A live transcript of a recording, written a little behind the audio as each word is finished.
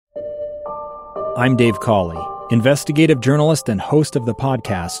I'm Dave Cawley, investigative journalist and host of the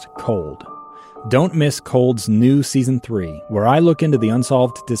podcast Cold. Don't miss Cold's new Season 3, where I look into the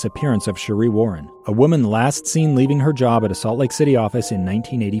unsolved disappearance of Cherie Warren, a woman last seen leaving her job at a Salt Lake City office in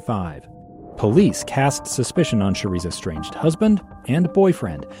 1985. Police cast suspicion on Cherie's estranged husband and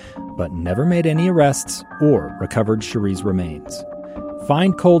boyfriend, but never made any arrests or recovered Cherie's remains.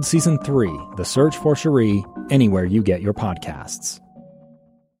 Find Cold Season 3, The Search for Cherie, anywhere you get your podcasts.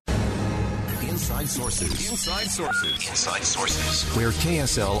 Inside Sources. Inside Sources. Inside Sources. Where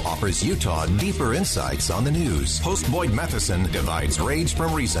KSL offers Utah deeper insights on the news. Host Boyd Matheson divides rage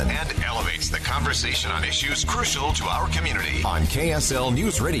from reason and elevates the conversation on issues crucial to our community. On KSL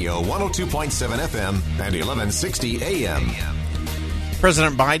News Radio 102.7 FM and 1160 AM.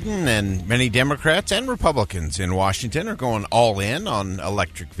 President Biden and many Democrats and Republicans in Washington are going all in on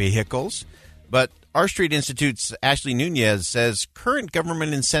electric vehicles. But R Street Institute's Ashley Nunez says current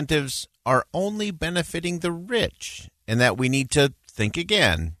government incentives are only benefiting the rich and that we need to think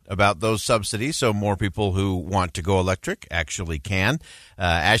again about those subsidies so more people who want to go electric actually can.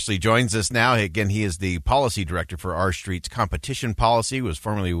 Ashley joins us now. Again, he is the policy director for R Street's competition policy, was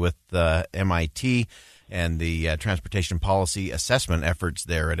formerly with MIT and the transportation policy assessment efforts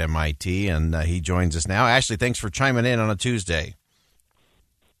there at MIT, and he joins us now. Ashley, thanks for chiming in on a Tuesday.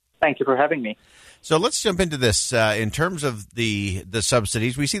 Thank you for having me. So let's jump into this. In terms of the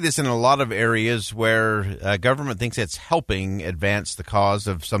subsidies, we see this in a lot of areas where government thinks it's helping advance the cause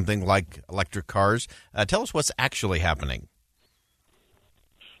of something like electric cars. Tell us what's actually happening.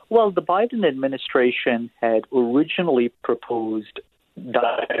 Well, the Biden administration had originally proposed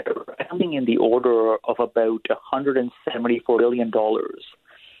something in the order of about $174 billion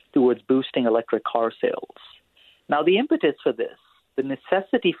towards boosting electric car sales. Now, the impetus for this, the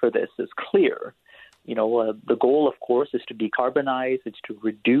necessity for this is clear. The goal, of course, is to decarbonize, it's to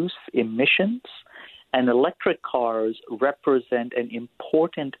reduce emissions, and electric cars represent an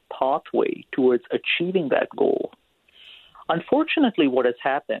important pathway towards achieving that goal. Unfortunately, what has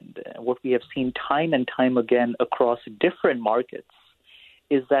happened, what we have seen time and time again across different markets,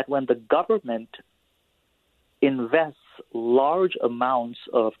 is that when the government invests large amounts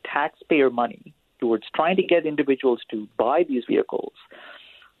of taxpayer money towards trying to get individuals to buy these vehicles,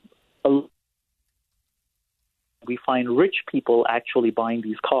 we find rich people actually buying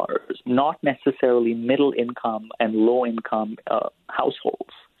these cars, not necessarily middle income and low income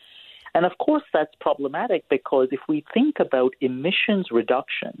households. And of course, that's problematic because if we think about emissions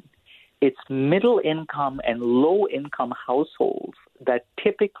reduction, it's middle income and low income households that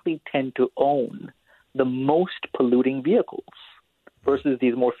typically tend to own the most polluting vehicles versus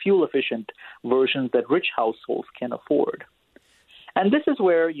these more fuel efficient versions that rich households can afford. And this is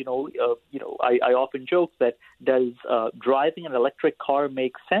where, I often joke that does driving an electric car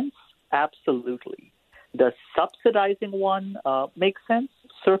make sense? Absolutely. Does subsidizing one make sense?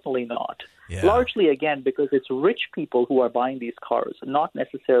 Certainly not. Yeah. Largely, again, because it's rich people who are buying these cars, not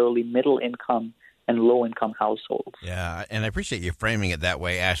necessarily middle income and low-income households. Yeah, and I appreciate you framing it that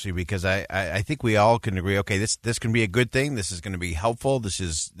way, Ashley, because I think we all can agree, okay, this can be a good thing. This is going to be helpful. This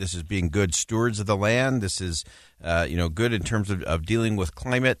is being good stewards of the land. This is, good in terms of dealing with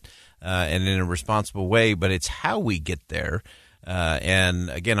climate and in a responsible way, but it's how we get there. And,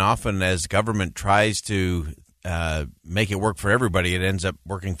 again, often as government tries to make it work for everybody, it ends up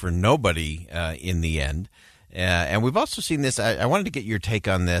working for nobody in the end. And we've also seen this. I wanted to get your take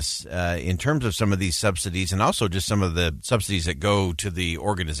on this in terms of some of these subsidies and also just some of the subsidies that go to the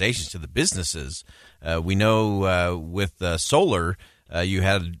organizations, to the businesses. We know with solar, you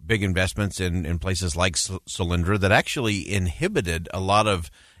had big investments in places like Solyndra that actually inhibited a lot of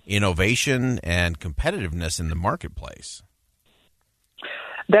innovation and competitiveness in the marketplace.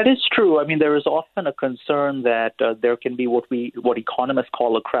 That is true. I mean, there is often a concern that there can be what economists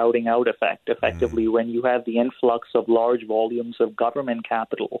call a crowding out effect. Effectively, when you have the influx of large volumes of government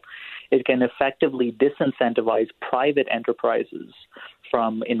capital, it can effectively disincentivize private enterprises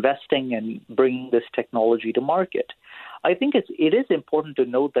from investing and bringing this technology to market. I think it is important to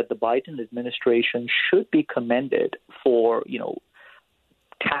note that the Biden administration should be commended for,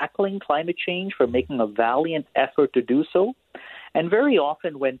 tackling climate change, for making a valiant effort to do so. And very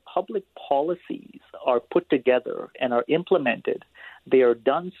often when public policies are put together and are implemented, they are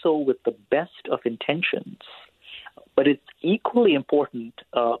done so with the best of intentions. But it's equally important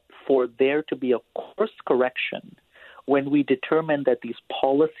for there to be a course correction when we determine that these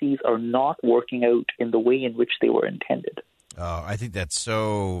policies are not working out in the way in which they were intended. Oh, I think that's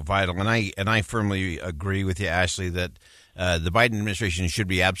so vital. And I firmly agree with you, Ashley, that the Biden administration should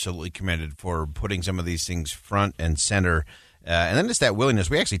be absolutely commended for putting some of these things front and center And then it's that willingness.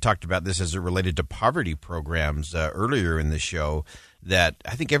 We actually talked about this as it related to poverty programs earlier in the show, that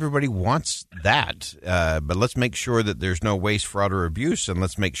I think everybody wants that. But let's make sure that there's no waste, fraud, or abuse, and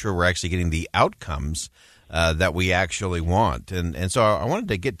let's make sure we're actually getting the outcomes that we actually want. And so I wanted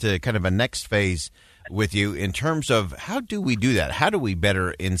to get to kind of a next phase with you in terms of how do we do that? How do we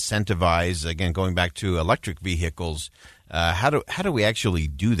better incentivize, again, going back to electric vehicles, how do we actually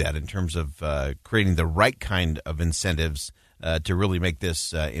do that in terms of creating the right kind of incentives to really make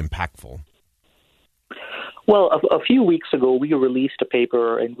this impactful? Well, a few weeks ago, we released a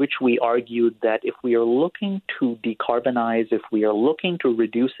paper in which we argued that if we are looking to decarbonize, if we are looking to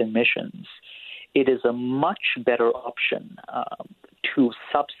reduce emissions, it is a much better option to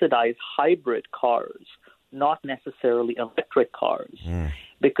subsidize hybrid cars, not necessarily electric cars,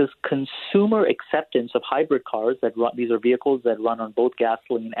 because consumer acceptance of hybrid cars these are vehicles that run on both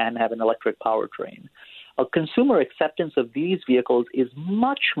gasoline and have an electric powertrain. A consumer acceptance of these vehicles is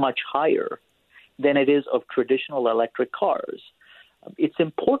much, much higher than it is of traditional electric cars. It's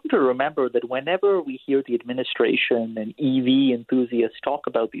important to remember that whenever we hear the administration and EV enthusiasts talk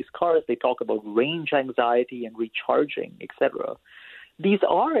about these cars, they talk about range anxiety and recharging, etc. These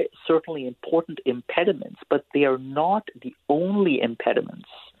are certainly important impediments, but they are not the only impediments.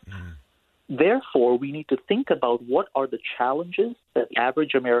 Therefore, we need to think about what are the challenges that the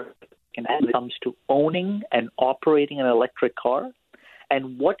average American has when it comes to owning and operating an electric car,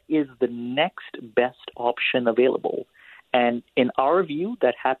 and what is the next best option available. And in our view,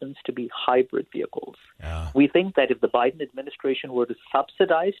 that happens to be hybrid vehicles. Yeah. We think that if the Biden administration were to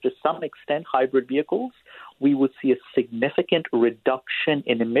subsidize to some extent hybrid vehicles, we would see a significant reduction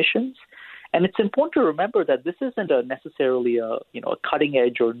in emissions. And it's important to remember that this isn't necessarily a cutting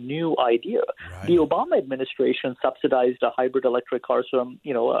edge or new idea. Right. The Obama administration subsidized hybrid electric cars from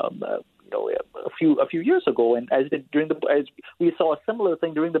a few years ago, and as we saw a similar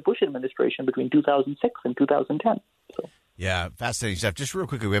thing during the Bush administration between 2006 and 2010. So. Yeah, fascinating stuff. Just real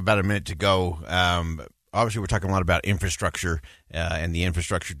quickly, we have about a minute to go. Obviously, we're talking a lot about infrastructure and the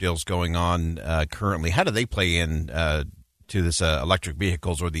infrastructure deals going on currently. How do they play in to this electric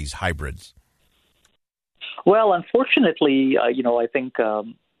vehicles or these hybrids? Well, unfortunately, I think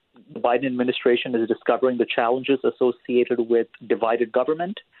the Biden administration is discovering the challenges associated with divided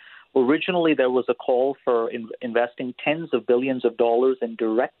government. Originally, there was a call for investing tens of billions of dollars in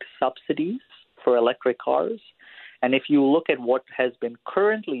direct subsidies for electric cars. And if you look at what has been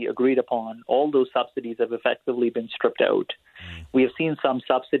currently agreed upon, all those subsidies have effectively been stripped out. We have seen some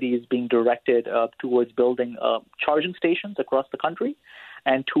subsidies being directed towards building charging stations across the country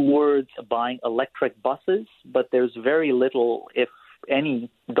and towards buying electric buses, but there's very little, if any,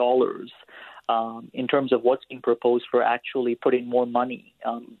 dollars in terms of what's being proposed for actually putting more money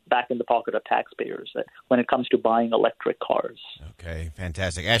back in the pocket of taxpayers when it comes to buying electric cars. Okay,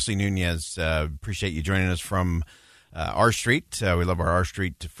 fantastic. Ashley Nunez, appreciate you joining us from R Street. We love our R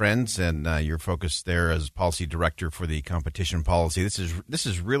Street friends, and your focus there as policy director for the competition policy. This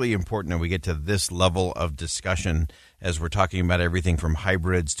is really important, and we get to this level of discussion as we're talking about everything from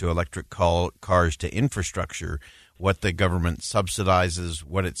hybrids to electric cars to infrastructure, what the government subsidizes,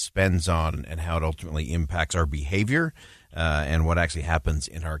 what it spends on, and how it ultimately impacts our behavior and what actually happens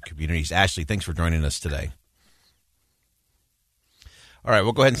in our communities. Ashley, thanks for joining us today. All right,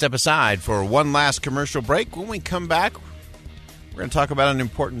 we'll go ahead and step aside for one last commercial break. When we come back, we're going to talk about an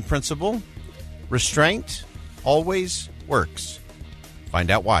important principle. Restraint always works.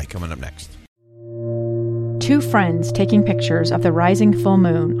 Find out why coming up next. Two friends taking pictures of the rising full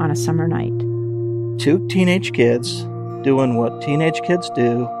moon on a summer night. Two teenage kids doing what teenage kids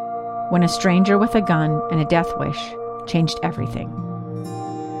do. When a stranger with a gun and a death wish changed everything.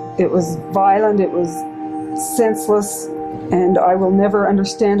 It was violent, it was senseless, and I will never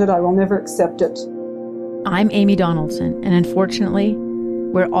understand it. I will never accept it. I'm Amy Donaldson, and unfortunately,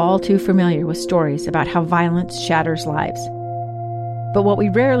 we're all too familiar with stories about how violence shatters lives. But what we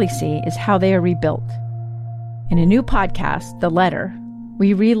rarely see is how they are rebuilt. In a new podcast, The Letter,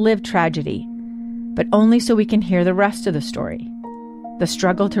 we relive tragedy, but only so we can hear the rest of the story. The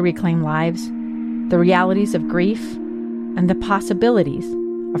struggle to reclaim lives, the realities of grief, and the possibilities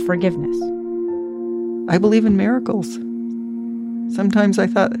of forgiveness. I believe in miracles. Sometimes I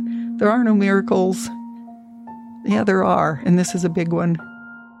thought, there are no miracles. Yeah, there are, and this is a big one.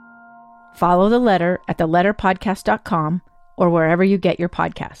 Follow The Letter at theletterpodcast.com or wherever you get your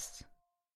podcasts.